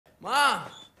Mom!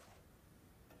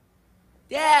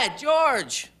 Dad,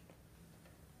 George!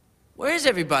 Where is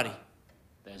everybody?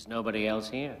 There's nobody else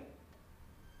here.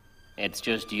 It's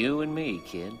just you and me,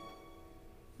 kid.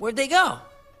 Where'd they go?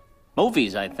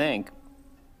 Movies, I think.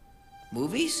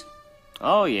 Movies?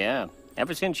 Oh, yeah.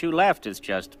 Ever since you left, it's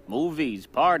just movies,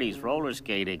 parties, roller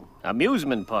skating,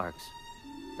 amusement parks.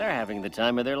 They're having the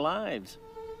time of their lives.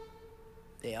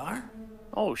 They are?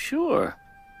 Oh, sure.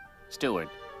 Stuart,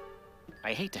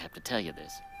 I hate to have to tell you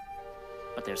this,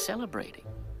 but they're celebrating.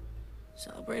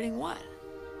 Celebrating what?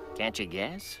 Can't you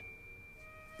guess?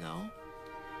 No.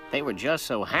 They were just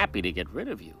so happy to get rid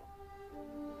of you.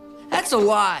 That's a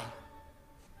lie.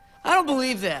 I don't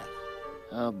believe that.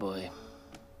 Oh, boy.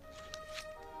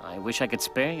 I wish I could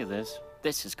spare you this.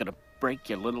 This is gonna break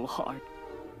your little heart.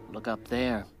 Look up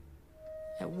there.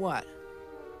 At what?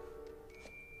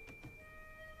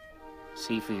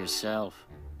 See for yourself.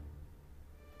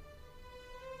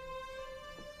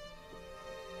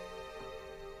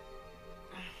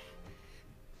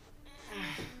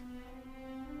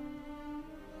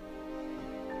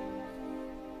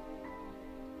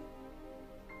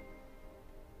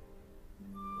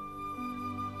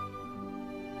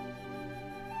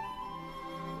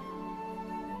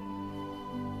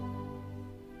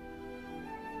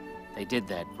 They did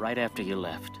that right after you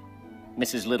left.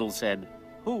 Mrs. Little said,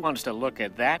 "Who wants to look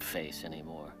at that face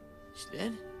anymore?" She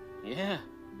did? Yeah.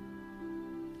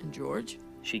 And George?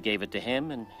 She gave it to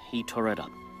him, and he tore it up.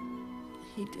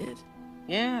 He did?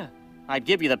 Yeah. I'd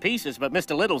give you the pieces, but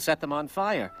Mr. Little set them on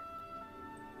fire.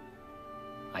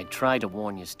 I tried to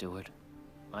warn you, Stuart.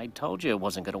 I told you it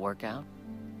wasn't going to work out.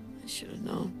 I should have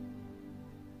known.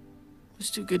 It was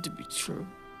too good to be true.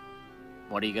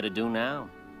 What are you going to do now?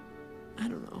 I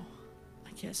don't know.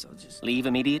 I guess I'll just... Leave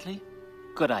immediately?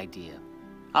 Good idea.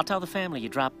 I'll tell the family you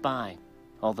dropped by.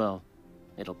 Although,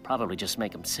 it'll probably just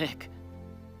make them sick.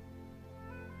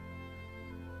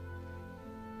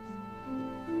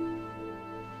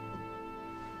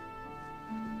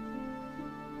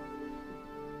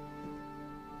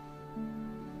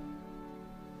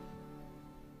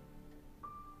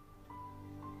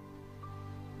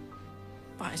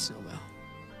 Bye, Snowbell.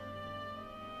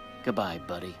 Goodbye,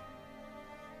 buddy.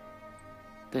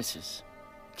 This is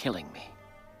killing me.